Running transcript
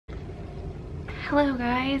Hello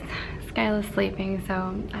guys, Skyla's sleeping,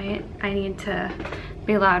 so I need to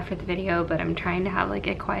be loud for the video, but I'm trying to have like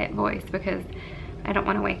a quiet voice because I don't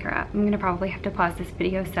want to wake her up. I'm gonna probably have to pause this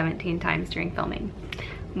video 17 times during filming.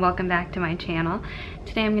 Welcome back to my channel.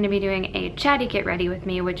 Today I'm going to be doing a chatty get ready with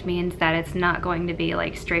me, which means that it's not going to be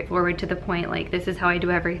like straightforward to the point, like this is how I do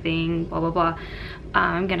everything, blah blah blah.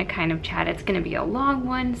 I'm going to kind of chat. It's going to be a long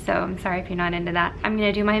one, so I'm sorry if you're not into that. I'm going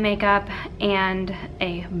to do my makeup and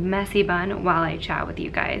a messy bun while I chat with you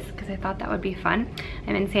guys because I thought that would be fun.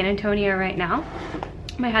 I'm in San Antonio right now.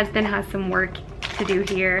 My husband has some work to do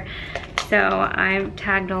here, so I'm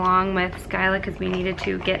tagged along with Skyla because we needed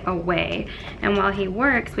to get away. And while he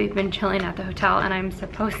works, we've been chilling at the hotel, and I'm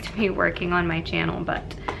supposed to be working on my channel,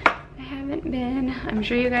 but I haven't been. I'm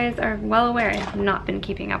sure you guys are well aware I have not been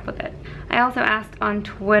keeping up with it. I also asked on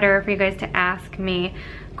Twitter for you guys to ask me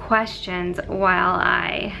questions while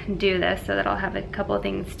I do this so that I'll have a couple of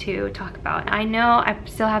things to talk about. I know I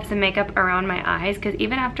still have some makeup around my eyes because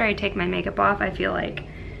even after I take my makeup off, I feel like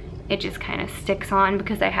it just kind of sticks on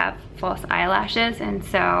because I have false eyelashes, and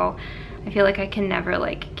so I feel like I can never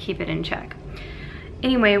like keep it in check.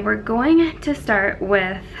 Anyway, we're going to start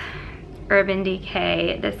with Urban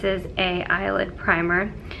Decay. This is a eyelid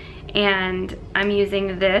primer, and I'm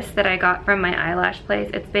using this that I got from my eyelash place.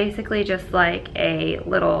 It's basically just like a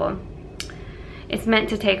little, it's meant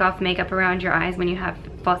to take off makeup around your eyes when you have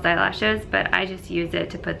false eyelashes, but I just use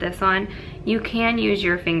it to put this on. You can use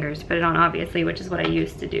your fingers to put it on, obviously, which is what I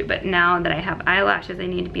used to do, but now that I have eyelashes, I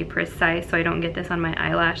need to be precise so I don't get this on my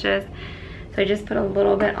eyelashes. So I just put a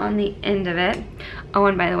little bit on the end of it. Oh,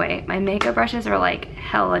 and by the way, my makeup brushes are like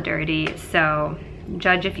hella dirty, so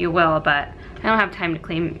judge if you will, but I don't have time to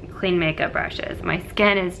clean makeup brushes. My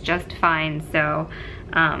skin is just fine, so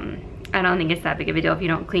I don't think it's that big of a deal if you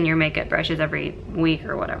don't clean your makeup brushes every week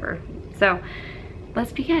or whatever. So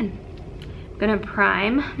let's begin. I'm gonna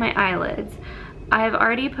prime my eyelids. I've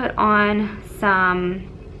already put on some,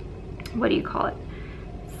 what do you call it?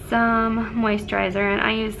 Some moisturizer, and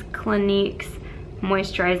I use Clinique's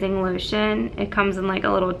moisturizing lotion. It comes in like a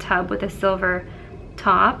little tub with a silver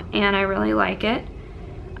top, and I really like it.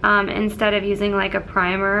 Instead of using like a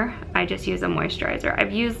primer, I just use a moisturizer.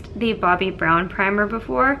 I've used the Bobbi Brown primer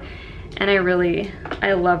before, and I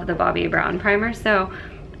love the Bobbi Brown primer, so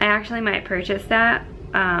I actually might purchase that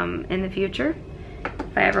in the future.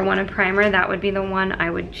 If I ever want a primer, that would be the one I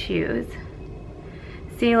would choose.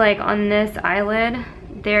 See, like on this eyelid,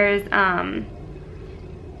 there's, oh,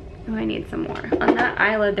 I need some more. On that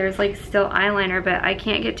eyelid, there's like still eyeliner, but I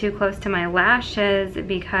can't get too close to my lashes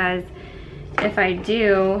because if I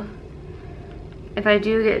do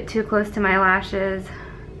get too close to my lashes,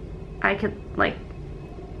 I could like,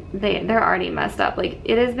 they're already messed up. Like,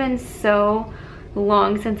 it has been so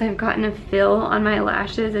long since I've gotten a fill on my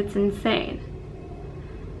lashes, it's insane.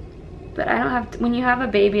 But I don't have to, when you have a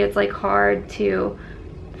baby, it's like hard to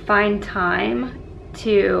find time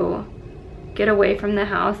to get away from the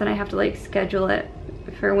house, and I have to like schedule it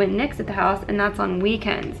for when Nick's at the house, and that's on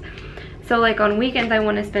weekends. So like on weekends I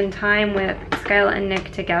want to spend time with Skyla and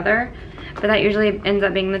Nick together, but that usually ends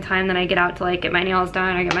up being the time that I get out to like get my nails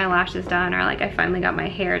done or get my lashes done, or like I finally got my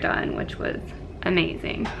hair done, which was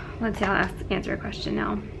amazing. Let's see, I'll answer a question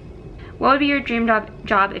now. What would be your dream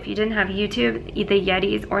job if you didn't have YouTube, the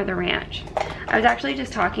Yetis, or the ranch? I was actually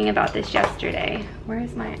just talking about this yesterday. Where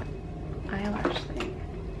is my eyelash thing?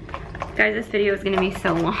 Guys, this video is gonna be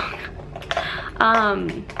so long.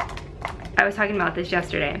 I was talking about this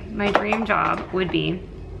yesterday. My dream job would be,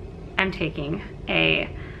 I'm taking a,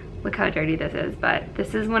 look how dirty this is, but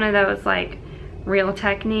this is one of those like Real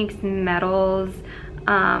Techniques metals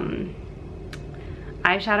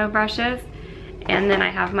eyeshadow brushes, and then I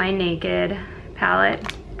have my Naked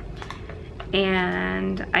palette,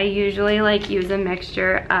 and I usually like use a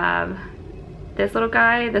mixture of this little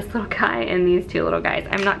guy, and these two little guys.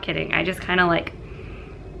 I'm not kidding, I just kind of like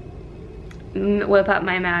whip up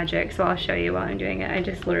my magic, so I'll show you while I'm doing it. I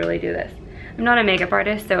just literally do this. I'm not a makeup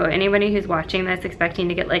artist, so anybody who's watching this expecting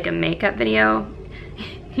to get like a makeup video,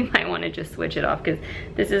 you might want to just switch it off because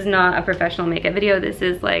this is not a professional makeup video. This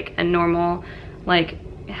is like a normal, like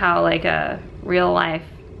how like a real life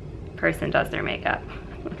person does their makeup.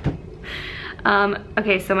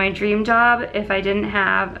 Okay, so my dream job, if I didn't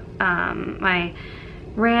have my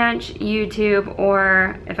ranch, YouTube,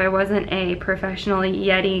 or if I wasn't a professional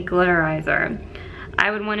Yeti glitterizer,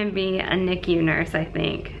 I would want to be a NICU nurse, I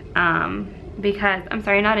think. Because, I'm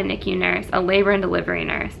sorry, not a NICU nurse, a labor and delivery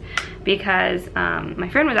nurse, because my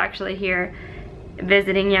friend was actually here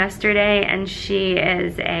visiting yesterday, and she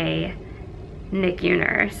is a NICU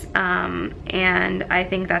nurse, and I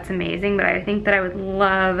think that's amazing, but I think that I would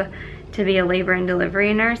love to be a labor and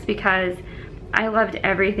delivery nurse because I loved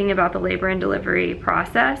everything about the labor and delivery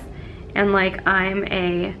process, and like I'm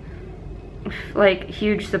a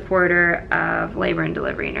huge supporter of labor and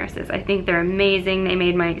delivery nurses. I think they're amazing. They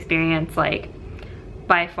made my experience like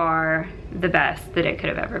by far the best that it could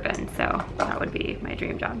have ever been. So that would be my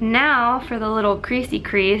dream job. Now for the little creasy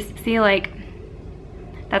crease, see, like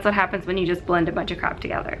that's what happens when you just blend a bunch of crap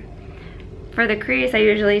together. For the crease, I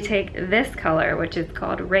usually take this color, which is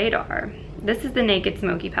called Radar. This is the Naked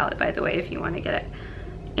Smoky palette, by the way, if you want to get it.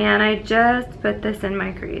 And I just put this in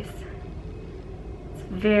my crease. It's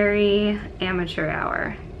very amateur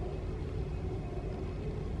hour.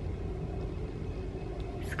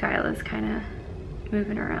 Skyla's kind of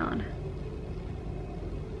moving around.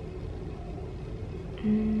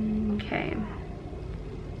 Okay.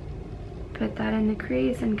 Put that in the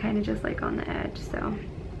crease and kind of just like on the edge, so.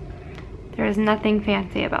 There's nothing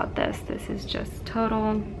fancy about this. This is just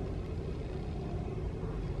total.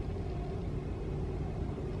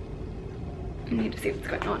 I need to see what's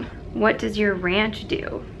going on. What does your ranch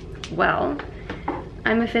do? Well,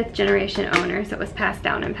 I'm a 5th generation owner, so it was passed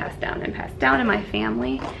down and passed down and passed down in my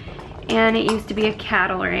family. And it used to be a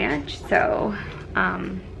cattle ranch, so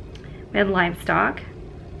we had livestock.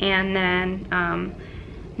 And then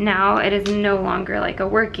now it is no longer like a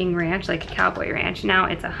working ranch, like a cowboy ranch. Now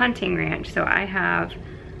it's a hunting ranch, so I have,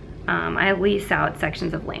 I lease out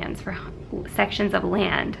sections of land for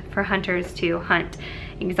hunters to hunt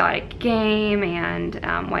exotic game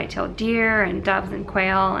and white-tailed deer and doves and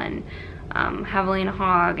quail and javelina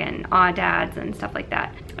hog and aoudads and stuff like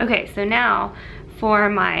that. Okay, so now for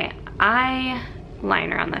my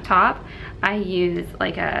eyeliner on the top, I use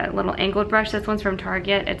like a little angled brush. This one's from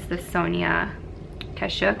Target. It's the Sonia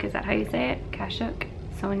Kashuk, is that how you say it? Kashuk,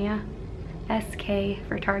 Sonia, SK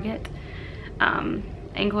for Target,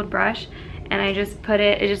 angled brush. And I just put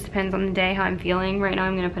it just depends on the day how I'm feeling. Right now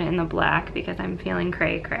I'm gonna put it in the black because I'm feeling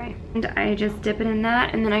cray cray. And I just dip it in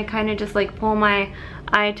that, and then I kind of just like pull my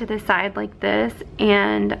eye to the side like this,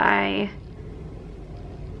 and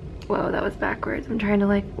whoa, that was backwards. I'm trying to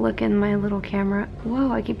like look in my little camera.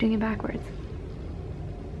 Whoa, I keep doing it backwards.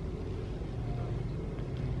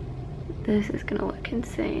 This is gonna look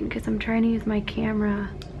insane because I'm trying to use my camera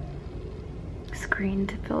screen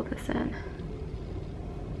to fill this in.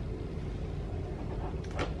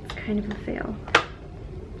 It's kind of a fail.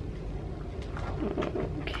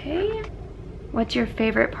 Okay. What's your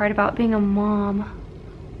favorite part about being a mom?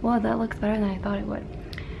 Well, that looks better than I thought it would.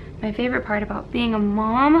 My favorite part about being a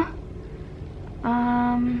mom?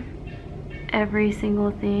 Every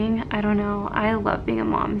single thing. I don't know. I love being a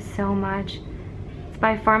mom so much.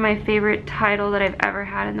 By far my favorite title that I've ever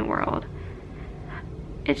had in the world.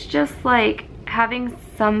 It's just like having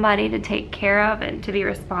somebody to take care of and to be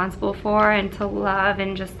responsible for and to love,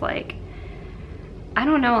 and just like, I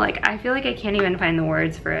don't know, like I feel like I can't even find the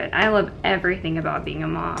words for it. I love everything about being a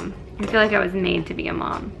mom. I feel like I was made to be a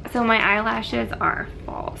mom. So my eyelashes are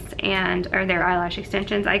false, or they're eyelash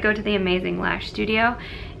extensions. I go to the Amazing Lash Studio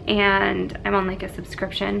and I'm on like a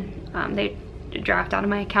subscription. They draft out of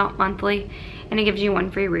my account monthly, and it gives you one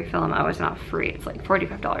free refill. Oh, it's not free, it's like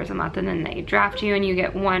 $45 a month, and then they draft you and you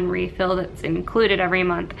get one refill that's included every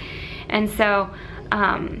month. And so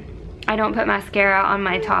I don't put mascara on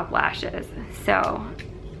my top lashes, so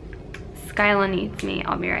Skyla needs me.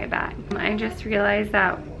 I'll be right back. I just realized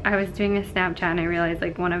that I was doing a Snapchat and I realized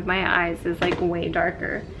like one of my eyes is like way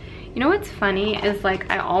darker. You know what's funny is like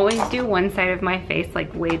I always do one side of my face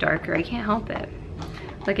like way darker. I can't help it.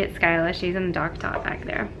 Look at Skyla, she's in the dock top back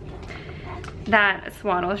there. That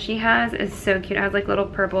swaddle she has is so cute. It has like little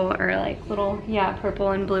purple, or like little, yeah,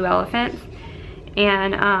 purple and blue elephants.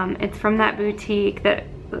 And it's from that boutique that,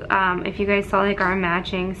 if you guys saw like our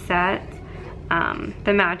matching set,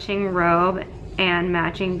 the matching robe and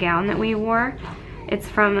matching gown that we wore, it's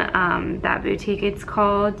from that boutique. It's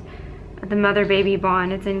called the Mother Baby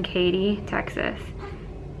Bond. It's in Katy, Texas.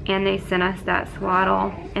 And they sent us that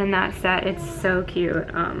swaddle and that set. It's so cute.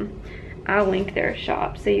 I'll link their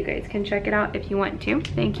shop so you guys can check it out if you want to.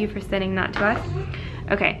 Thank you for sending that to us.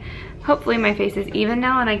 Okay, hopefully my face is even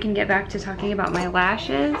now and I can get back to talking about my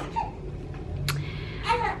lashes.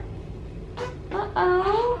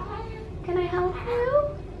 Uh-oh, can I help you?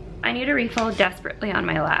 I need a refill desperately on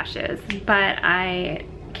my lashes, but I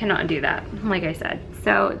cannot do that, like I said.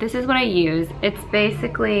 So this is what I use. It's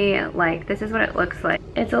basically like, this is what it looks like.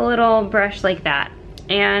 It's a little brush like that.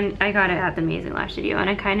 And I got it at the Amazing Lash Studio, and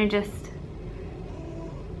I kind of just,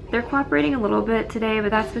 they're cooperating a little bit today,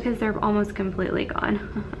 but that's because they're almost completely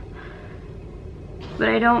gone. But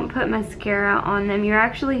I don't put mascara on them. You're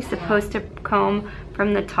actually supposed to comb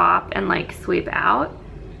from the top and like sweep out.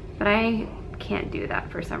 but I can't do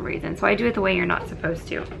that for some reason. So I do it the way you're not supposed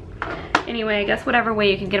to. Anyway, I guess whatever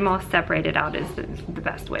way you can get them all separated out is the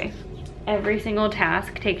best way. Every single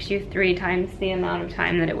task takes you 3 times the amount of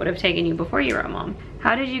time that it would have taken you before you were a mom.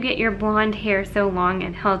 How did you get your blonde hair so long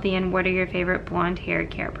and healthy, and what are your favorite blonde hair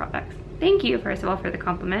care products? Thank you, first of all, for the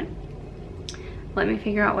compliment. Let me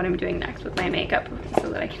figure out what I'm doing next with my makeup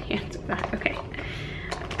so that I can answer that. Okay.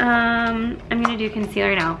 I'm gonna do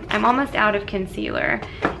concealer now. I'm almost out of concealer,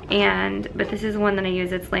 but this is one that I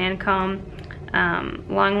use. It's Lancome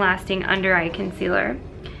Long Lasting Under Eye Concealer.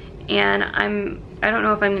 And I don't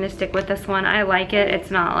know if I'm gonna stick with this one. I like it. It's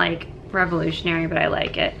not like revolutionary, but I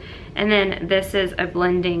like it. And then this is a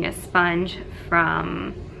blending sponge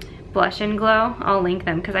from Blush and Glow. I'll link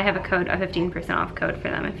them because I have a 15% off code for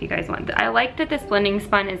them if you guys want. I like that this blending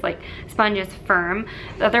sponge is firm.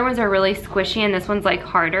 The other ones are really squishy and this one's like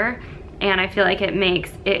harder, and I feel like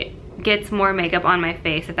it gets more makeup on my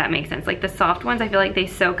face, if that makes sense. Like the soft ones, I feel like they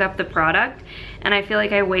soak up the product, and I feel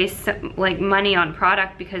like I waste like money on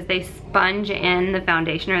product because they sponge in the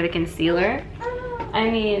foundation or the concealer. I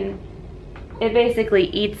mean, it basically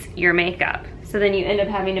eats your makeup, so then you end up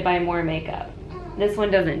having to buy more makeup. This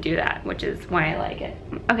one doesn't do that, which is why I like it.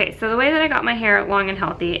 Okay, so the way that I got my hair long and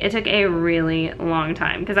healthy, it took a really long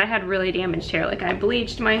time because I had really damaged hair. Like I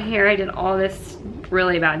bleached my hair, I did all this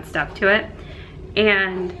really bad stuff to it,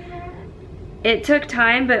 and it took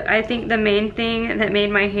time, but I think the main thing that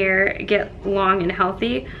made my hair get long and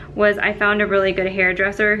healthy was I found a really good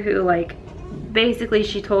hairdresser who basically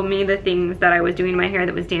she told me the things that I was doing to my hair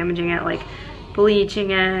that was damaging it, like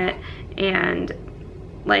bleaching it and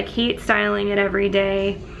like heat styling it every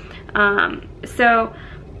day. So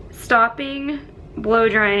stopping blow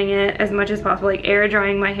drying it as much as possible, like air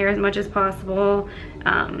drying my hair as much as possible,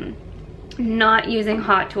 not using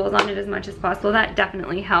hot tools on it as much as possible, that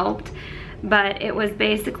definitely helped. But it was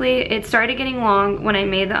basically, it started getting long when I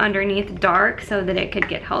made the underneath dark so that it could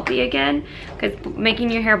get healthy again, because making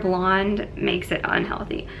your hair blonde makes it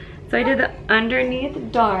unhealthy. So I did the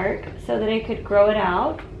underneath dark so that I could grow it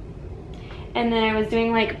out. And then I was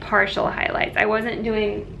doing like partial highlights. I wasn't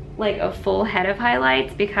doing like a full head of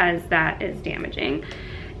highlights because that is damaging.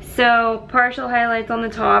 So partial highlights on the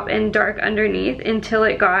top and dark underneath until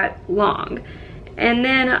it got long. And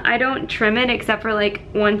then I don't trim it except for like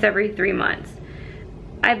once every 3 months.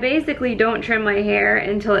 I basically don't trim my hair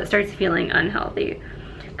until it starts feeling unhealthy.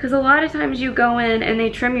 Because a lot of times you go in and they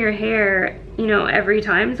trim your hair, you know, every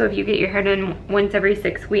time. So if you get your hair done once every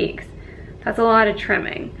 6 weeks, that's a lot of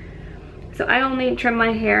trimming. So I only trim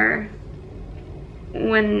my hair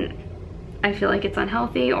when I feel like it's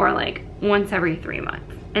unhealthy, or like once every 3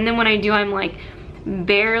 months. And then when I do, I'm like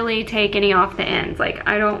barely take any off the ends. Like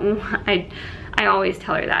I always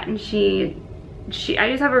tell her that, and I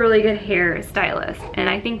just have a really good hair stylist, and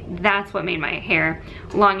I think that's what made my hair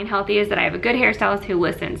long and healthy, is that I have a good hairstylist who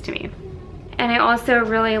listens to me. And I also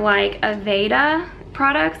really like Aveda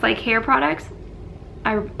products, like hair products.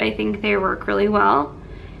 I think they work really well.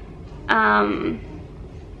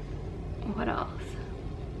 What else?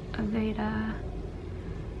 Aveda.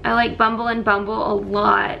 I like Bumble and Bumble a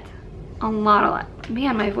lot. A lot.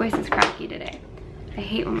 Man, my voice is cracky today. I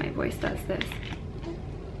hate when my voice does this.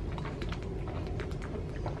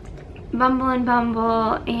 Bumble and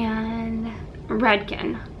Bumble and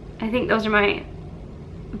Redken. I think those are my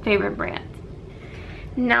favorite brands.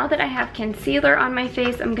 Now that I have concealer on my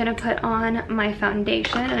face, I'm gonna put on my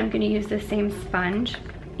foundation, and I'm gonna use the same sponge,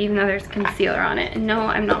 even though there's concealer on it. And no,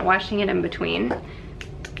 I'm not washing it in between.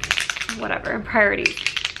 Whatever, priorities.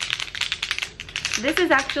 This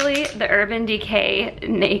is actually the Urban Decay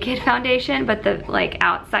Naked Foundation, but the like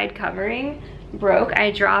outside covering broke.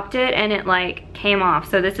 I dropped it and it like came off.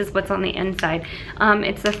 So this is what's on the inside.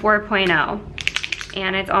 It's the 4.0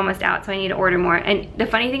 and it's almost out, so I need to order more. And the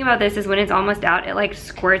funny thing about this is when it's almost out, it like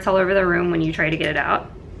squirts all over the room when you try to get it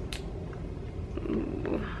out.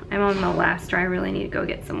 I'm on the last straw. I really need to go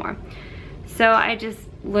get some more. So I just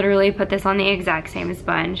literally put this on the exact same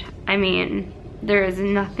sponge. I mean, there is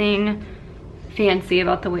nothing fancy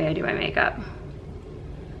about the way I do my makeup.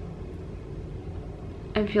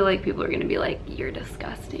 I feel like people are gonna be like, you're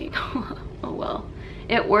disgusting. Oh well,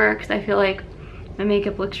 it works. I feel like my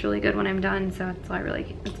makeup looks really good when I'm done, so it's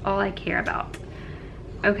all I care about.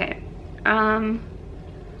 Okay,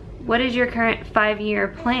 what is your current 5-year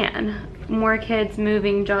plan? More kids,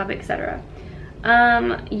 moving, job, etc.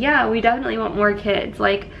 Yeah, we definitely want more kids.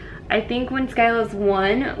 Like, I think when Skyla's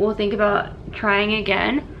 1, we'll think about trying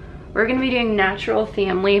again. We're gonna be doing natural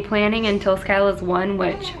family planning until Skyla's 1,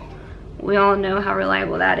 which we all know how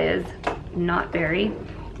reliable that is. Not very.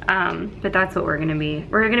 But that's what we're gonna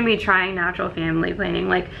be trying natural family planning.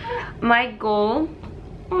 Like my goal,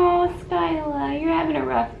 oh Skyla, you're having a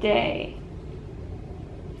rough day.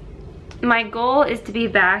 My goal is to be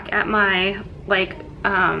back at my like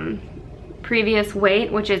previous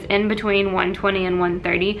weight, which is in between 120 and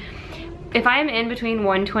 130. If I'm in between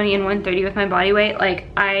 120 and 130 with my body weight,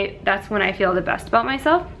 like that's when I feel the best about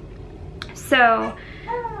myself. So,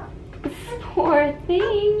 poor thing,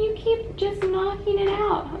 you keep just knocking it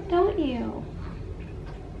out, don't you?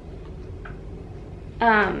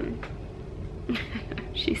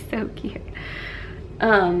 She's so cute.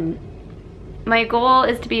 My goal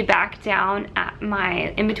is to be back down at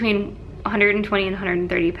in between 120 and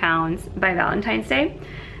 130 pounds by Valentine's Day.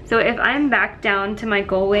 So if I'm back down to my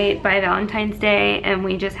goal weight by Valentine's Day and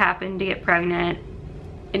we just happen to get pregnant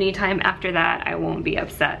anytime after that, I won't be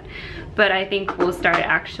upset. But I think we'll start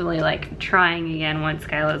actually like trying again once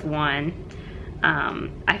Skyla's 1.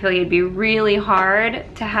 I feel like it'd be really hard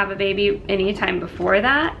to have a baby anytime before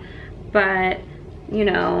that, but you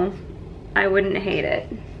know, I wouldn't hate it.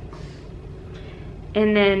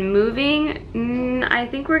 And then moving, I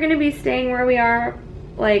think we're gonna be staying where we are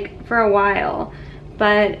like for a while,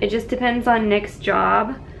 but it just depends on Nick's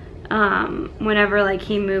job. Whenever like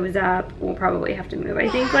he moves up, we'll probably have to move. I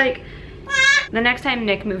think like the next time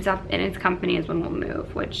Nick moves up in his company is when we'll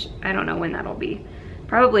move, which I don't know when that'll be.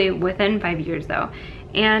 Probably within 5 years though.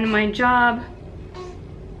 And my job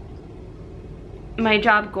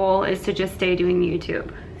goal is to just stay doing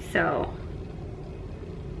YouTube. So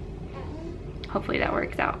hopefully that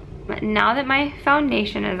works out. But now that my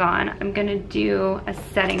foundation is on, I'm gonna do a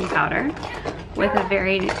setting powder with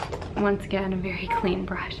once again, a very clean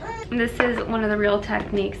brush. This is one of the Real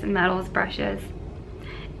Techniques Metals brushes.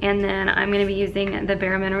 And then I'm gonna be using the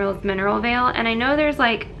Bare Minerals Mineral Veil. And I know there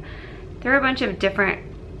are a bunch of different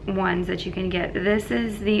ones that you can get. This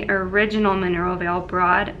is the original Mineral Veil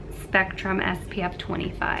Broad Spectrum SPF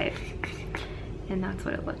 25. And that's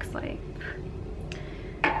what it looks like.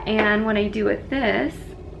 And what I do with this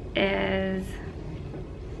is,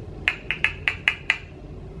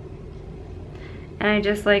 and I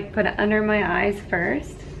just like put it under my eyes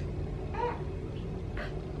first.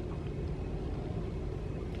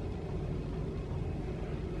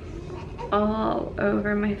 All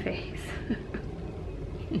over my face.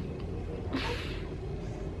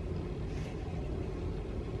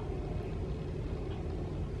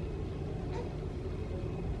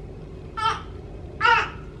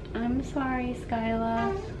 I'm sorry,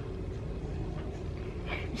 Skyla.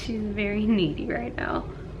 She's very needy right now.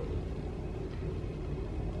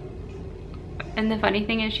 And the funny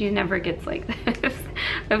thing is she never gets like this.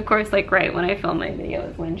 Of course, like right when I film my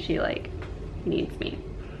videos when she like needs me.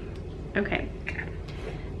 Okay,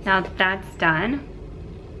 now that's done.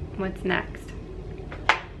 What's next?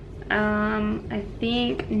 I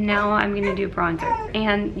think now I'm gonna do bronzer.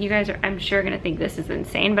 And you guys are, I'm sure, gonna think this is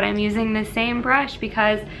insane, but I'm using the same brush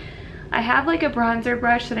because I have like a bronzer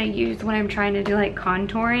brush that I use when I'm trying to do like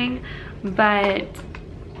contouring, but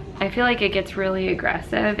I feel like it gets really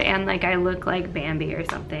aggressive and like I look like Bambi or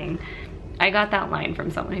something. I got that line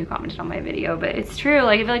from someone who commented on my video, but it's true.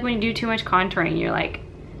 Like I feel like when you do too much contouring, you're like,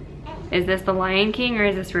 is this the Lion King or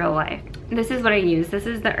is this real life? This is what I use. This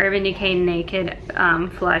is the Urban Decay Naked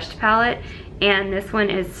Flushed palette, and this one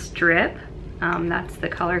is Strip. That's the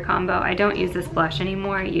color combo. I don't use this blush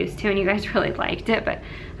anymore. I used to, and you guys really liked it, but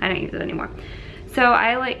I don't use it anymore. So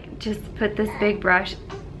I like just put this big brush,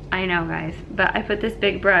 I know guys, but I put this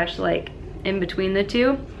big brush like in between the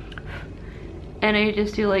two, and I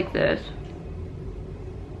just do like this.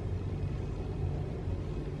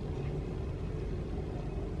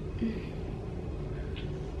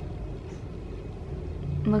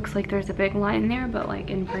 Looks like there's a big line there, but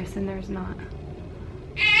like in person there's not.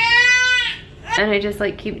 And I just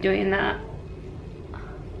like keep doing that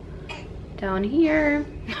down here.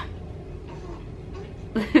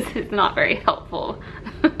 This is not very helpful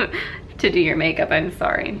to do your makeup, I'm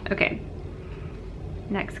sorry. Okay,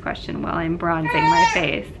 next question while I'm bronzing my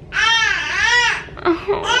face.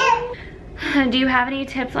 Oh. Do you have any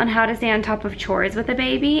tips on how to stay on top of chores with a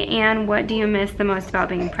baby, and what do you miss the most about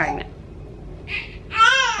being pregnant?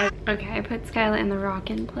 Okay, I put Skyla in the rock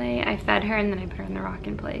and play. I fed her and then I put her in the rock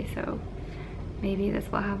and play, so maybe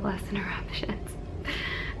this will have less interruptions.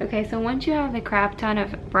 Okay, so once you have a crap ton of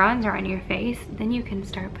bronzer on your face, then you can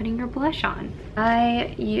start putting your blush on.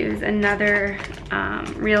 I use another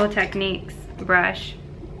Real Techniques brush,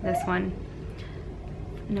 this one,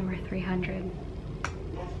 number 300,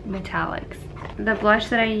 Metallics. The blush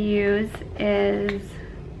that I use is,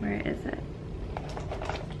 where is it?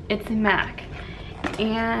 It's MAC.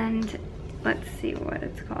 And let's see what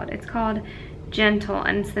it's called. It's called Gentle,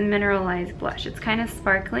 and it's the mineralized blush. It's kind of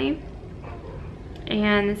sparkly,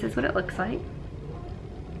 and this is what it looks like.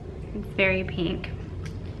 It's very pink.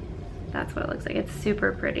 That's what it looks like. It's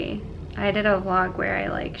super pretty. I did a vlog where I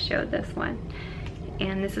like showed this one,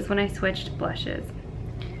 and this is when I switched blushes,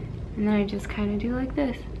 and then I just kind of do like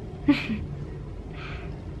this.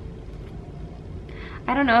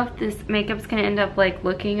 I don't know if this makeup's gonna end up like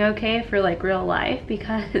looking okay for like real life,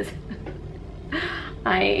 because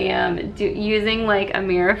I am using like a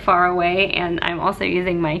mirror far away, and I'm also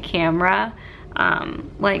using my camera,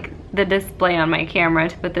 like the display on my camera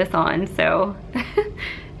to put this on, so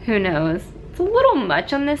who knows. It's a little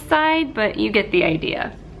much on this side, but you get the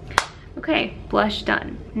idea. Okay, blush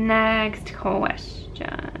done. Next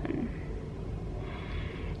question.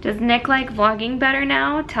 Does Nick like vlogging better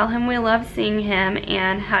now? Tell him we love seeing him,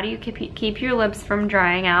 and how do you keep your lips from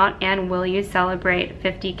drying out, and will you celebrate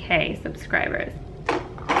 50K subscribers?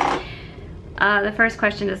 The first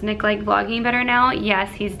question, does Nick like vlogging better now?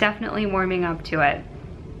 Yes, he's definitely warming up to it.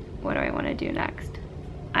 What do I want to do next?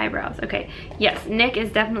 Eyebrows. Okay, yes, Nick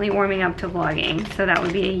is definitely warming up to vlogging, so that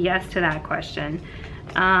would be a yes to that question.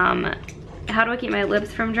 How do I keep my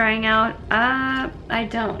lips from drying out? I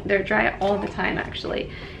don't. They're dry all the time,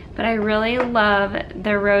 actually. But I really love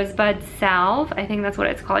the Rosebud Salve. I think that's what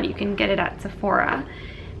it's called. You can get it at Sephora.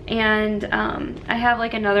 And I have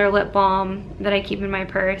like another lip balm that I keep in my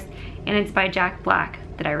purse, and it's by Jack Black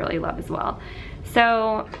that I really love as well.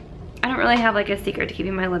 So I don't really have like a secret to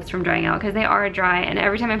keeping my lips from drying out, because they are dry, and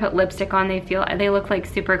every time I put lipstick on, they look like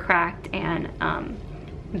super cracked and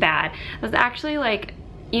bad. It was actually like,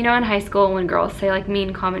 you know, in high school when girls say like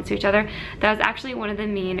mean comments to each other, that was actually one of the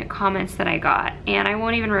mean comments that I got, and I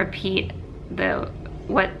won't even repeat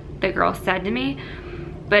what the girl said to me,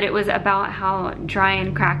 but it was about how dry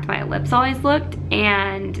and cracked my lips always looked,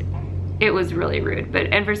 and it was really rude.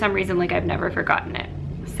 And for some reason, like, I've never forgotten it.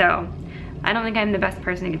 So I don't think I'm the best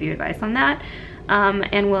person to give you advice on that.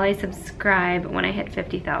 And will I subscribe when I hit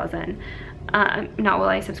 50,000? Not will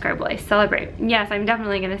I subscribe, will I celebrate? Yes, I'm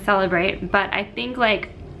definitely gonna celebrate, but I think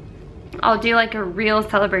like I'll do like a real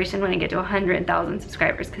celebration when I get to 100,000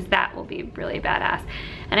 subscribers, because that will be really badass.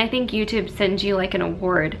 And I think YouTube sends you like an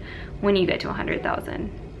award when you get to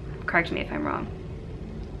 100,000. Correct me if I'm wrong.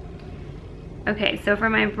 Okay, so for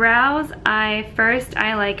my brows, I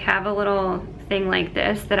like have a little thing like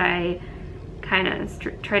this that I kind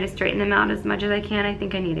of try to straighten them out as much as I can. I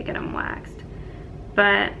think I need to get them waxed,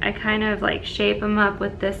 but I kind of like shape them up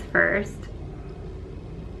with this first,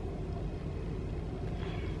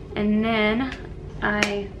 and then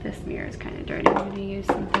this mirror is kind of dirty, I'm gonna use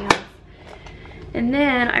something else. And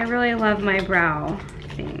then I really love my brow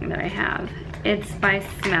thing that I have. It's by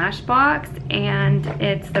Smashbox, and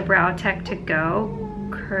it's the Brow Tech To Go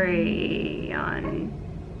Crayon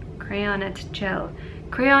et Gel.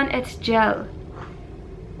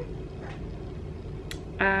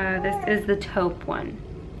 This is the taupe one.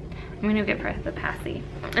 I'm gonna get the Passy.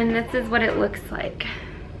 And this is what it looks like.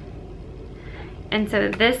 And so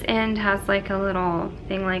this end has like a little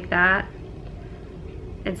thing like that.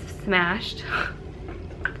 It's smashed.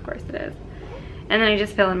 Of course it is. And then I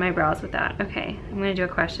just fill in my brows with that. Okay, I'm gonna do a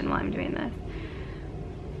question while I'm doing this.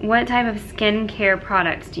 What type of skincare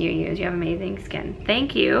products do you use? You have amazing skin.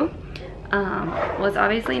 Thank you. Well, it's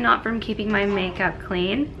obviously not from keeping my makeup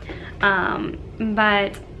clean,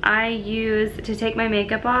 but I use, to take my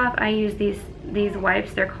makeup off, I use these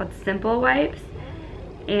wipes. They're called Simple Wipes,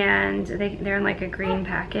 and they're in like a green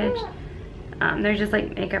package. They're just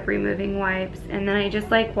like makeup removing wipes, and then I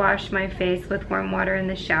just like wash my face with warm water in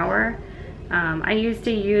the shower. I used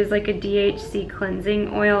to use like a DHC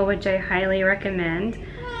cleansing oil, which I highly recommend.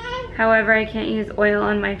 However, I can't use oil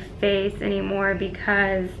on my face anymore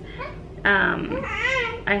because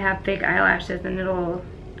I have fake eyelashes, and it'll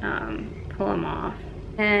pull them off.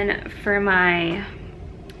 And for my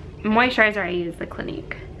moisturizer, I use the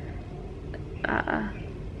Clinique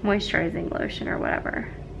moisturizing lotion or whatever.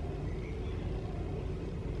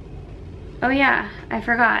 Oh yeah, I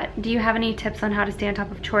forgot. Do you have any tips on how to stay on top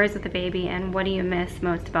of chores with the baby, and what do you miss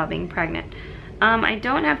most about being pregnant? I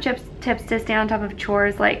don't have tips to stay on top of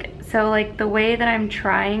chores. So the way that I'm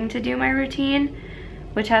trying to do my routine,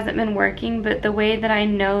 which hasn't been working, but the way that I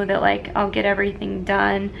know that like I'll get everything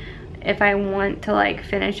done if I want to like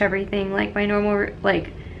finish everything, like my normal,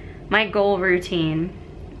 like my goal routine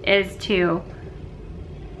is to,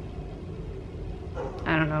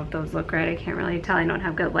 I don't know if those look right, I can't really tell, I don't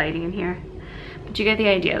have good lighting in here, but you get the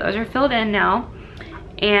idea. Those are filled in now,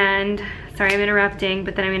 and sorry I'm interrupting,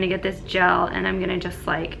 but then I'm gonna get this gel, and I'm gonna just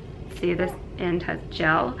like, see, this end has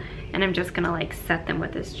gel, and I'm just gonna like set them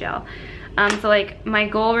with this gel. So like my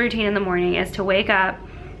goal routine in the morning is to wake up,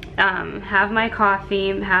 have my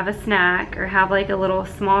coffee, have a snack, or have like a little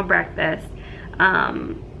small breakfast,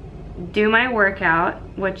 do my workout,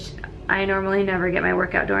 which I normally never get my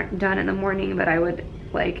workout done in the morning, but I would,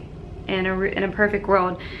 like, in a perfect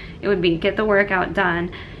world, it would be get the workout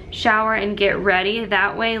done, shower, and get ready.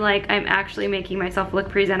 That way, like, I'm actually making myself look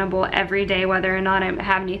presentable every day, whether or not I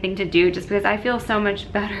have anything to do, just because I feel so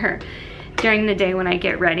much better during the day when I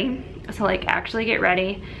get ready. So like, actually get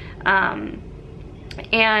ready.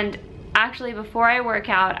 And actually before I work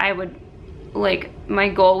out, I would, like, my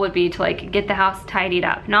goal would be to like get the house tidied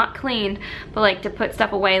up, not cleaned, but like to put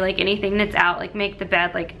stuff away, like anything that's out, like make the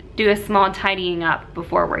bed, like do a small tidying up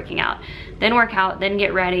before working out, then work out, then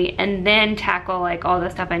get ready, and then tackle like all the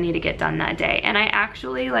stuff I need to get done that day. And I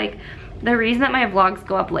actually, like, the reason that my vlogs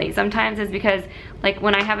go up late sometimes is because, like,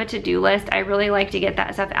 when I have a to-do list, I really like to get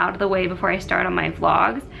that stuff out of the way before I start on my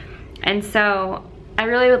vlogs. And so I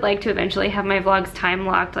really would like to eventually have my vlogs time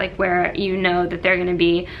locked, like where you know that they're gonna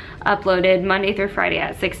be uploaded Monday through Friday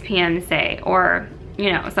at 6 p.m. say, or,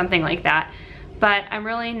 you know, something like that. But I'm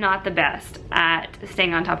really not the best at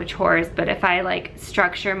staying on top of chores, but if I like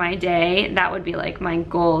structure my day, that would be like my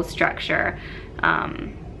goal structure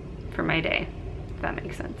for my day, if that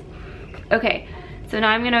makes sense. Okay, so now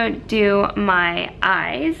I'm gonna do my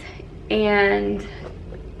eyes, and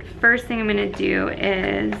first thing I'm gonna do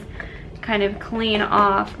is kind of clean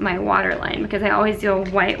off my waterline, because I always do a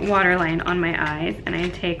white waterline on my eyes, and I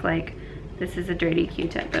take, like, this is a dirty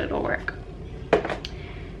Q-tip, but it'll work.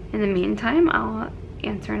 In the meantime, I'll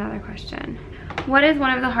answer another question. What is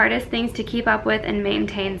one of the hardest things to keep up with and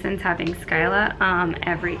maintain since having Skyla?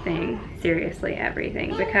 Everything, seriously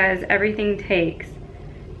everything, because everything takes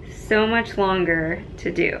so much longer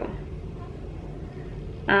to do.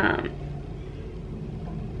 I'm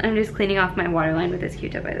just cleaning off my waterline with this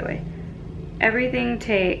Q-tip, by the way. Everything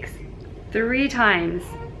takes 3 times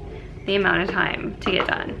the amount of time to get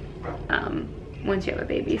done once you have a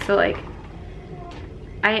baby. So like,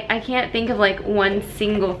 I can't think of like one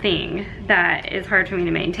single thing that is hard for me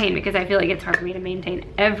to maintain, because I feel like it's hard for me to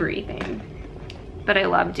maintain everything, but I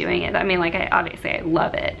love doing it. I mean, like, obviously I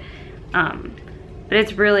love it, but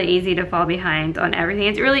it's really easy to fall behind on everything.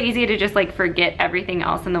 It's really easy to just like forget everything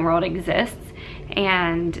else in the world exists,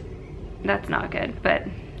 and that's not good, but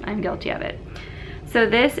I'm guilty of it. So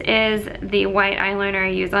this is the white eyeliner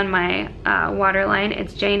I use on my waterline.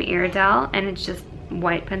 It's Jane Iredale, and it's just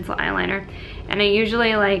white pencil eyeliner. And I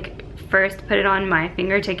usually like first put it on my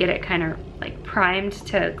finger to get it kind of like primed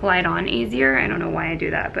to glide on easier. I don't know why I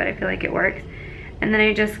do that, but I feel like it works. And then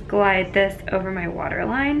I just glide this over my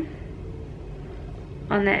waterline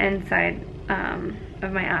on the inside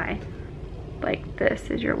of my eye. Like, this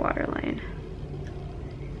is your waterline.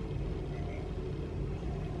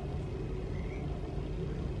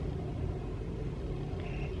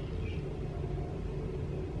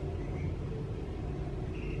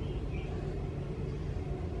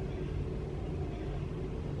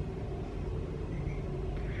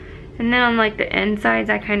 And then on like the insides,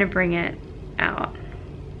 I kind of bring it out.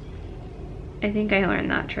 I think I learned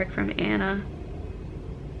that trick from Anna.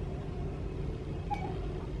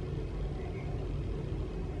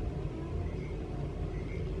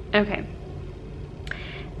 Okay.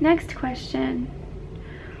 Next question.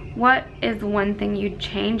 What is one thing you'd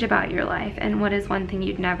change about your life, and what is one thing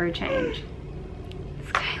you'd never change?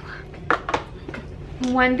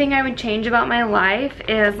 One thing I would change about my life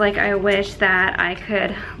is, like, I wish that I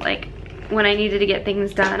could, like, when I needed to get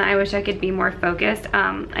things done, I wish I could be more focused.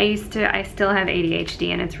 I still have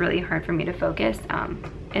ADHD, and it's really hard for me to focus.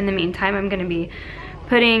 In the meantime, I'm gonna be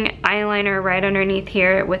putting eyeliner right underneath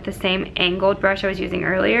here with the same angled brush I was using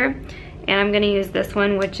earlier. And I'm gonna use this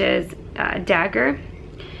one, which is Dagger.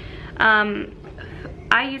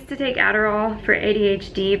 I used to take Adderall for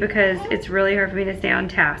ADHD because it's really hard for me to stay on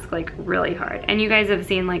task, like really hard. And you guys have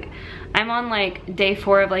seen, like, I'm on like day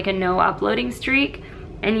 4 of like a no uploading streak,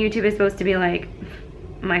 and YouTube is supposed to be like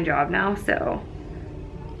my job now, so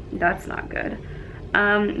that's not good.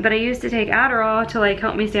 But I used to take Adderall to like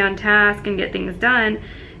help me stay on task and get things done,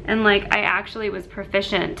 and like I actually was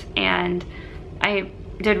proficient and I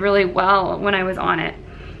did really well when I was on it.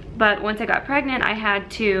 But once I got pregnant, I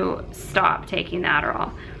had to stop taking the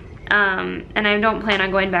Adderall. And I don't plan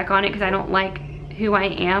on going back on it because I don't like who I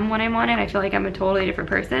am when I'm on it. I feel like I'm a totally different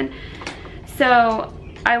person. So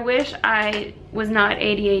I wish I was not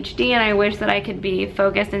ADHD, and I wish that I could be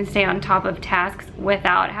focused and stay on top of tasks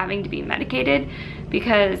without having to be medicated,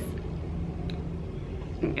 because,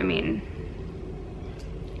 I mean,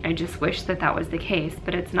 I just wish that that was the case,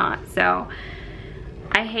 but it's not. So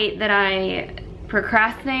I hate that I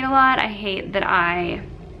procrastinate a lot. I hate that I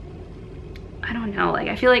don't know, like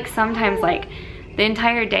I feel like sometimes like the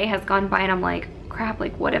entire day has gone by and I'm like, crap,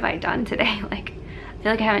 like what have I done today? Like I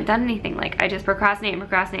feel like I haven't done anything. Like I just procrastinate and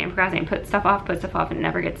procrastinate and procrastinate, put stuff off and it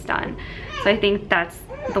never gets done. So I think that's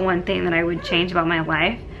the one thing that I would change about my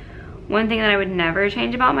life. One thing that I would never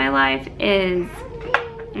change about my life is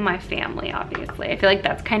my family, obviously. I feel like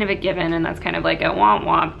that's kind of a given and that's kind of like a womp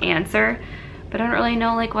womp answer, but I don't really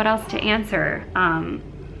know like what else to answer.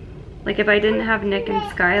 Like if I didn't have Nick and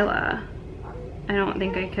Skyla, I don't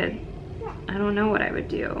think I could, I don't know what I would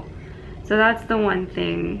do. So that's the one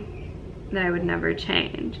thing that I would never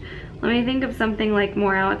change. Let me think of something like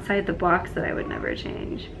more outside the box that I would never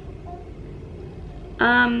change.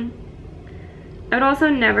 I would also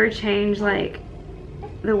never change like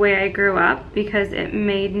the way I grew up because it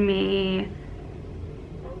made me,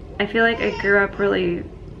 I feel like I grew up really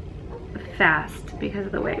fast because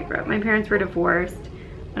of the way I grew up. My parents were divorced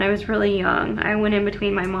when I was really young. I went in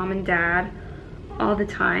between my mom and dad all the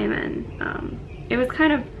time, and it was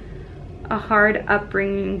kind of a hard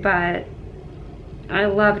upbringing, but I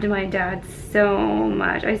loved my dad so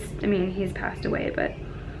much. I mean, he's passed away, but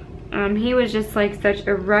he was just like such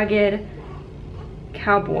a rugged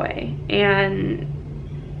cowboy, and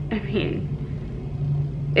I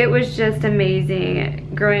mean, it was just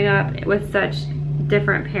amazing growing up with such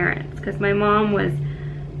different parents, because my mom was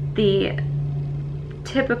the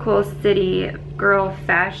typical city girl,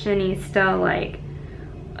 fashionista, like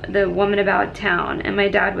the woman about town, and my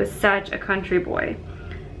dad was such a country boy.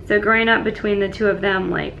 So growing up between the two of them,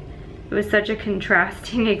 like it was such a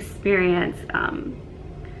contrasting experience,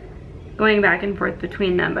 going back and forth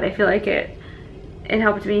between them. But I feel like it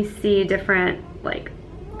helped me see different like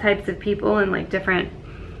types of people and like different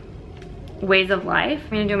ways of life. I'm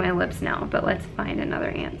gonna do my lips now, but let's find another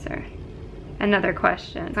answer, another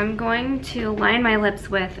question. So I'm going to line my lips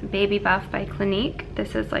with Baby Buff by Clinique.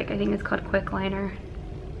 This is like, I think it's called Quick Liner.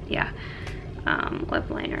 Yeah, lip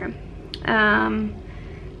liner.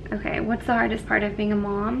 Okay, what's the hardest part of being a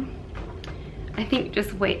mom? I think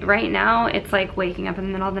just right now it's like waking up in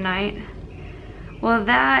the middle of the night. Well,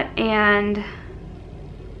 that and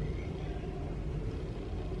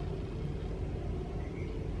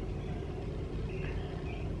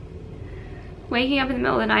waking up in the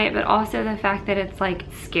middle of the night, but also the fact that it's like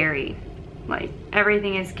scary. Like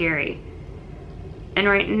everything is scary. And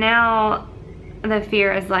right now the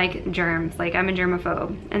fear is like germs. Like I'm a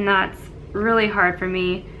germaphobe, and that's really hard for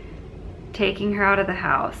me taking her out of the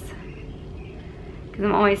house because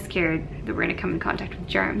I'm always scared that we're gonna come in contact with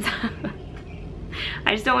germs.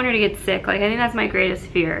 I just don't want her to get sick. Like I think that's my greatest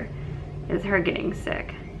fear, is her getting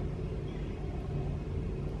sick.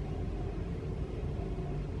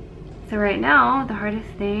 So right now, the hardest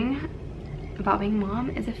thing about being mom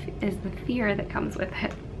is the fear that comes with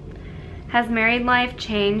it. Has married life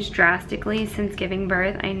changed drastically since giving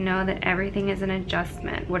birth? I know that everything is an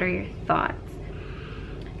adjustment. What are your thoughts?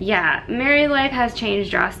 Yeah, married life has changed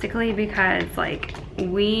drastically because like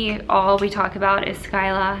all we talk about is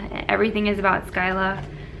Skyla. Everything is about Skyla.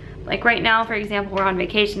 Like right now, for example, we're on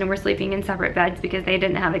vacation and we're sleeping in separate beds because they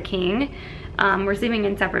didn't have a king. We're sleeping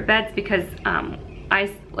in separate beds because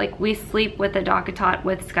we sleep with the Docatot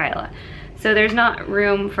with Skyla. So there's not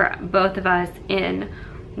room for both of us in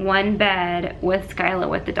one bed with Skyla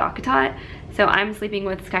with the Docatot. So I'm sleeping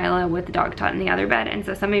with Skyla with the Docatot in the other bed. And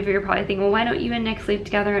so some of you are probably thinking, well, why don't you and Nick sleep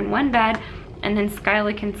together in one bed and then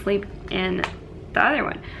Skyla can sleep in the other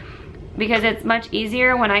one? Because it's much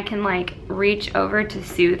easier when I can like reach over to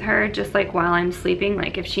soothe her just like while I'm sleeping.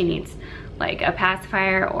 Like if she needs like a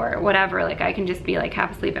pacifier or whatever, like I can just be like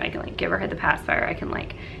half asleep and I can like give her the pacifier. I can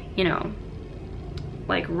like, you know,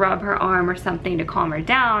 like rub her arm or something to calm her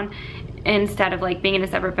down, instead of like being in a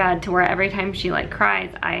separate bed to where every time she like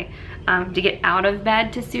cries, I to get out of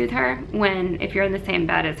bed to soothe her, when if you're in the same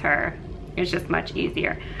bed as her, it's just much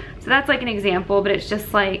easier. So that's like an example, but it's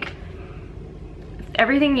just like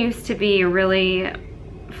everything used to be really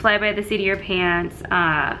fly by the seat of your pants,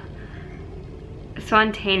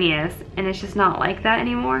 spontaneous, and it's just not like that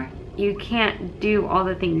anymore. You can't do all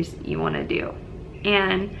the things you want to do.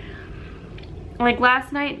 And like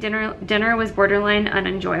last night, dinner was borderline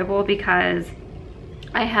unenjoyable because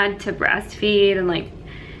I had to breastfeed and like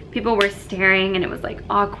people were staring and it was like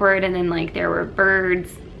awkward, and then like there were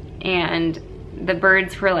birds and the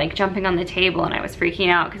birds were like jumping on the table and I was freaking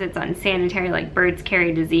out because it's unsanitary, like birds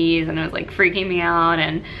carry disease, and it was like freaking me out.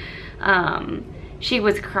 And she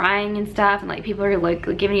was crying and stuff, and like people are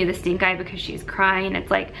like giving you the stink eye because she's crying.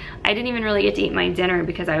 It's like I didn't even really get to eat my dinner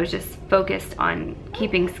because I was just focused on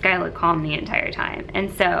keeping Skyla calm the entire time.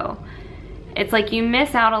 And so it's like you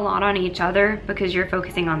miss out a lot on each other because you're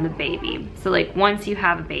focusing on the baby. So like once you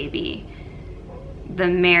have a baby, the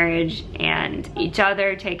marriage and each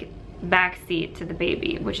other take back seat to the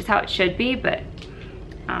baby, which is how it should be, but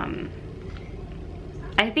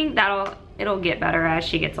I think it'll get better as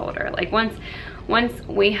she gets older. Like once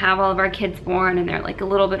we have all of our kids born and they're like a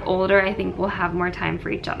little bit older, I think we'll have more time for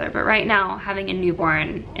each other. But right now, having a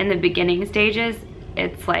newborn in the beginning stages,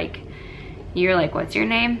 it's like, you're like, what's your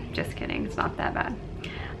name? Just kidding, it's not that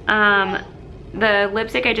bad. The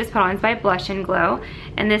lipstick I just put on is by Blush and Glow,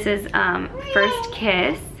 and this is First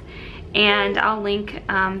Kiss, and I'll link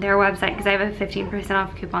their website because I have a 15%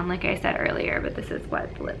 off coupon like I said earlier, but this is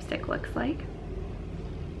what the lipstick looks like.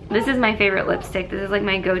 This is my favorite lipstick. This is like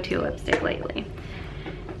my go-to lipstick lately.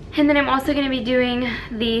 And then I'm also going to be doing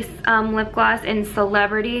the lip gloss in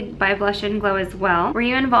Celebrity by Blush and Glow as well. Were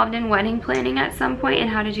you involved in wedding planning at some point, and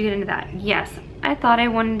how did you get into that? Yes, I thought I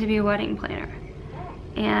wanted to be a wedding planner.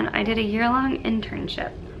 And I did a year-long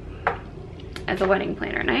internship as a wedding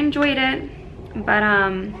planner, and I enjoyed it. But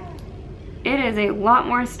it is a lot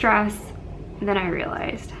more stress than I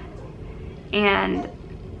realized. And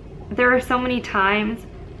there are so many times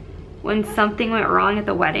when something went wrong at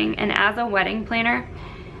the wedding, and as a wedding planner,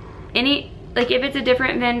 like if it's a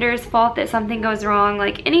different vendor's fault that something goes wrong,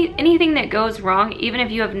 like anything that goes wrong, even if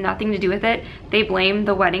you have nothing to do with it, they blame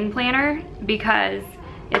the wedding planner because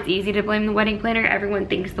it's easy to blame the wedding planner. Everyone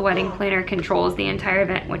thinks the wedding planner controls the entire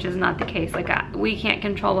event, which is not the case. Like we can't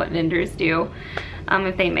control what vendors do.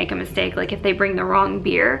 If they make a mistake, like if they bring the wrong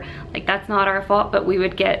beer, like that's not our fault, but we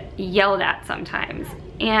would get yelled at sometimes.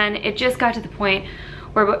 And it just got to the point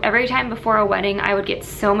where every time before a wedding, I would get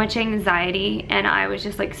so much anxiety, and I was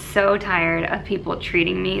just like so tired of people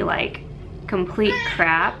treating me like complete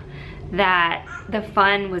crap that the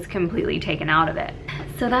fun was completely taken out of it.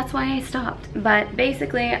 So that's why I stopped. But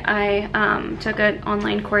basically, I took an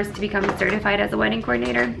online course to become certified as a wedding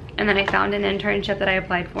coordinator, and then I found an internship that I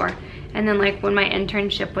applied for. And then like when my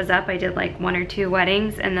internship was up, I did like 1 or 2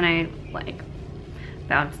 weddings, and then I like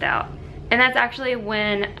bounced out. And that's actually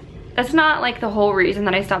that's not like the whole reason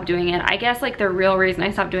that I stopped doing it. I guess like the real reason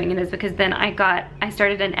I stopped doing it is because then I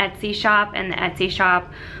started an Etsy shop, and the Etsy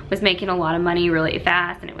shop was making a lot of money really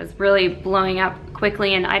fast, and it was really blowing up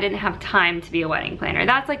quickly, and I didn't have time to be a wedding planner.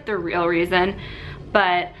 That's like the real reason.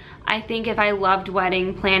 But I think if I loved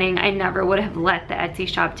wedding planning, I never would have let the Etsy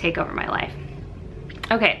shop take over my life.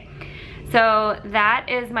 Okay, so that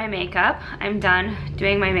is my makeup. I'm done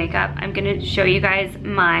doing my makeup. I'm gonna show you guys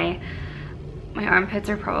my armpits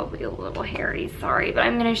are probably a little hairy, sorry, but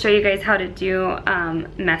I'm gonna show you guys how to do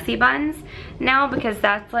messy buns now, because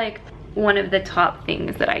that's like one of the top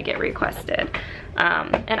things that I get requested.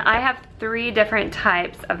 And I have 3 different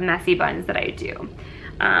types of messy buns that I do.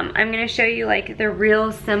 I'm gonna show you like the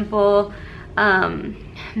real simple,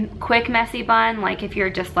 quick messy bun, like if you're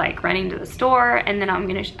just like running to the store, and then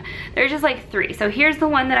there's just like 3. So here's the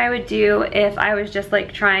one that I would do if I was just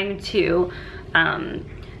like trying to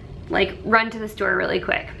like run to the store really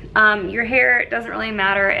quick. Your hair, it doesn't really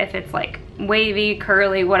matter if it's like wavy,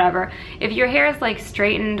 curly, whatever. If your hair is like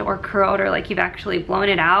straightened or curled, or like you've actually blown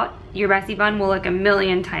it out, your messy bun will look a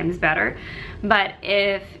million times better. But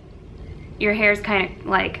if your hair is kind of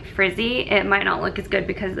like frizzy, it might not look as good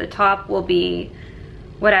because the top will be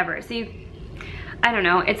whatever. So I don't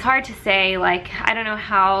know, it's hard to say, like I don't know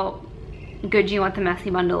how good you want the messy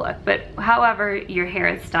bun to look, but however your hair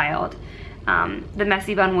is styled, the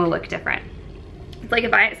messy bun will look different. It's like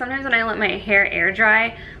sometimes when I let my hair air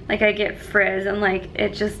dry, like I get frizz, and like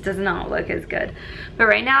it just does not look as good. But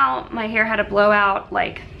right now my hair had a blowout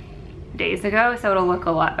like days ago, so it'll look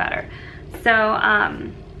a lot better.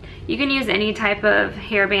 So you can use any type of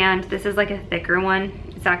hairband. This is like a thicker one.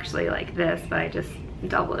 It's actually like this, but I just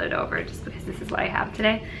doubled it over just because this is what I have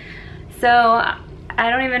today. So I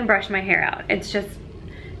don't even brush my hair out. It's just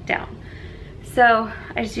down. So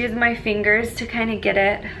I just use my fingers to kind of get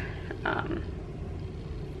it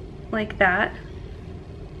like that.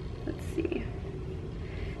 Let's see.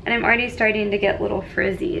 And I'm already starting to get little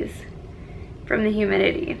frizzies from the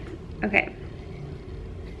humidity. Okay.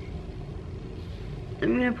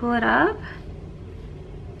 I'm gonna pull it up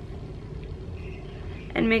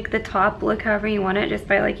and make the top look however you want it, just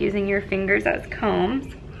by like using your fingers as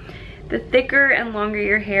combs. The thicker and longer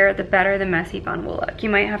your hair, the better the messy bun will look. You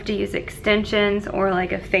might have to use extensions or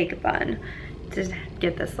like a fake bun to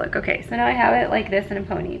get this look. Okay, so now I have it like this in a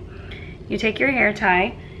pony. You take your hair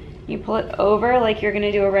tie, you pull it over like you're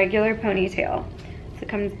gonna do a regular ponytail. So it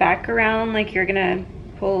comes back around like you're gonna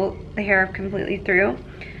pull the hair completely through,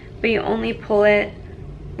 but you only pull it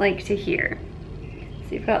like to here.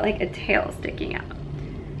 So you've got like a tail sticking out.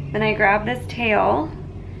 Then I grab this tail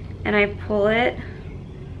and I pull it.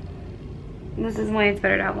 This is why it's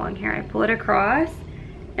better to have long hair. I pull it across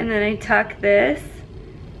and then I tuck this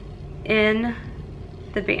in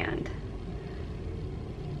the band.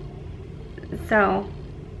 So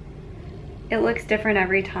it looks different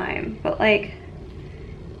every time, but like,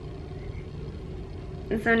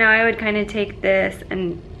 so now I would kind of take this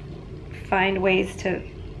and find ways to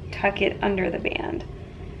tuck it under the band.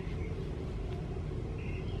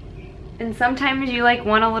 And sometimes you like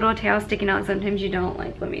want a little tail sticking out, sometimes you don't.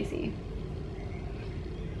 Like, let me see.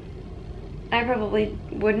 I probably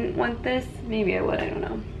wouldn't want this. Maybe I would, I don't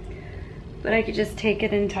know. But I could just take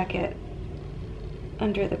it and tuck it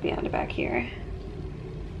under the band back here.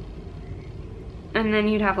 And then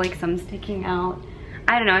you'd have like some sticking out.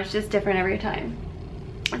 I don't know, it's just different every time.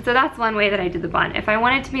 So that's one way that I did the bun. If I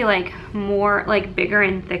want it to be like more, like bigger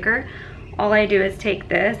and thicker, all I do is take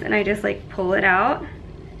this and I just like pull it out.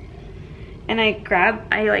 And I grab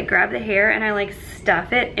the hair and I like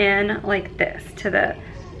stuff it in like this to the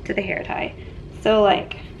hair tie. So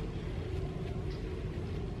like,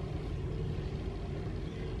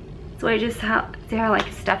 so I just see how I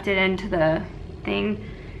like stuffed it into the thing.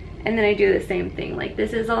 And then I do the same thing. Like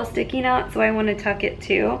this is all sticking out, so I want to tuck it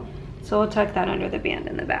too. So I'll tuck that under the band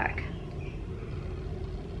in the back.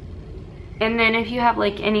 And then if you have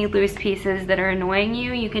like any loose pieces that are annoying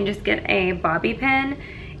you, you can just get a bobby pin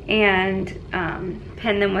and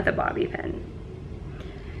pin them with a bobby pin.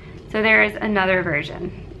 So there is another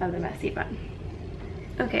version of the messy bun.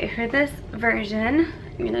 Okay, for this version,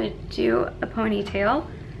 I'm gonna do a ponytail,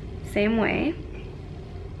 same way.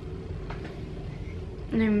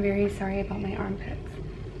 And I'm very sorry about my armpits.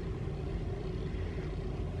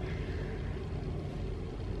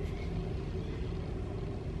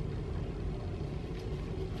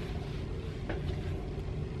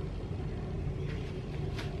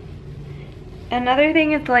 Another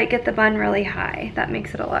thing is to like get the bun really high. That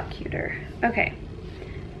makes it a lot cuter. Okay,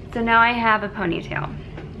 so now I have a ponytail.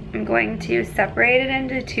 I'm going to separate it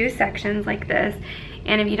into two sections like this.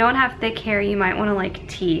 And if you don't have thick hair, you might want to like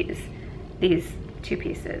tease these two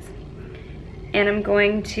pieces. And I'm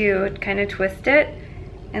going to kind of twist it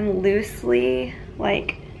and loosely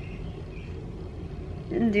like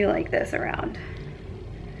do like this around.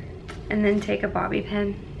 And then take a bobby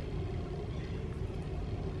pin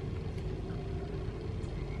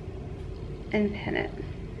and pin it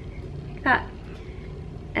like that.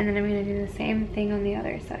 And then I'm going to do the same thing on the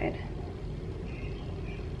other side.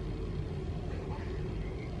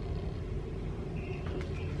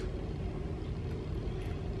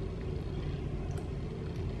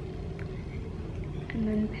 And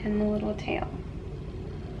then pin the little tail.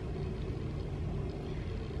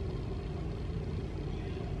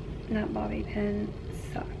 That bobby pin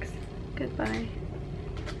sucks. Goodbye.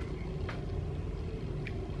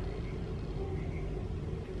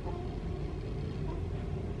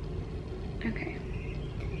 Okay.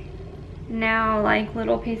 Now, like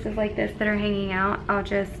little pieces like this that are hanging out, I'll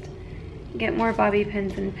just get more bobby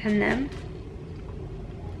pins and pin them.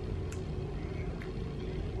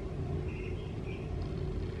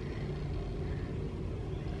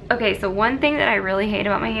 Okay, so one thing that I really hate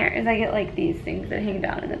about my hair is I get like these things that hang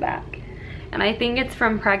down in the back. And I think it's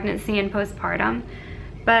from pregnancy and postpartum,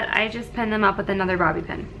 but I just pin them up with another bobby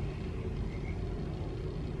pin.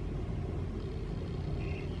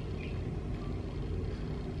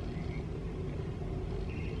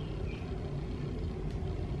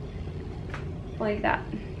 Like that.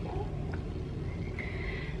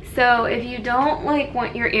 So if you don't like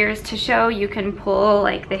want your ears to show, you can pull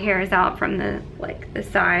like the hairs out from the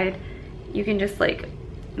side. You can just like,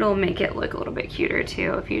 it'll make it look a little bit cuter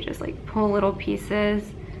too if you just like pull little pieces,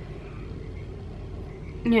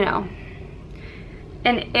 you know.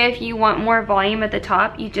 And if you want more volume at the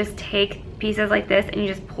top, you just take pieces like this and you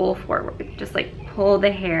just pull forward. Just like pull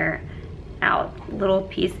the hair out little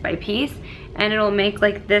piece by piece, and it'll make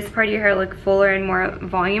like this part of your hair look fuller and more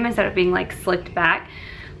volume instead of being like slicked back.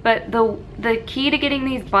 But the key to getting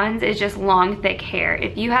these buns is just long, thick hair.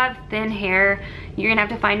 If you have thin hair, you're gonna have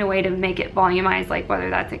to find a way to make it volumized, like whether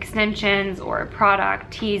that's extensions or a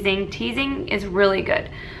product, teasing. Teasing is really good.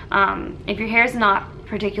 If your hair is not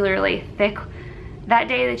particularly thick, that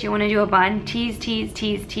day that you wanna do a bun, tease, tease,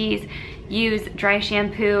 tease, tease. Use dry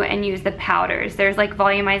shampoo and use the powders. There's like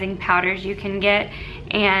volumizing powders you can get,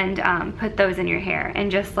 and put those in your hair and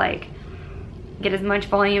just like get as much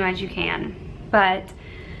volume as you can. But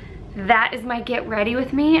that is my get ready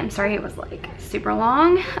with me. I'm sorry it was like super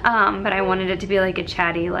long, but I wanted it to be like a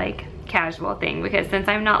chatty, like casual thing, because since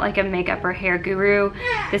I'm not like a makeup or hair guru,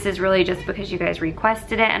 this is really just because you guys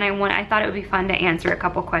requested it, and I thought it would be fun to answer a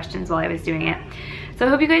couple questions while I was doing it. So I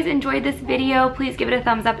hope you guys enjoyed this video. Please give it a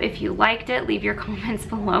thumbs up if you liked it. Leave your comments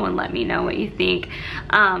below and let me know what you think.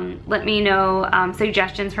 Let me know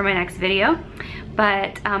suggestions for my next video.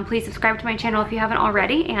 But please subscribe to my channel if you haven't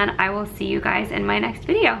already, and I will see you guys in my next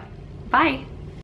video. Bye.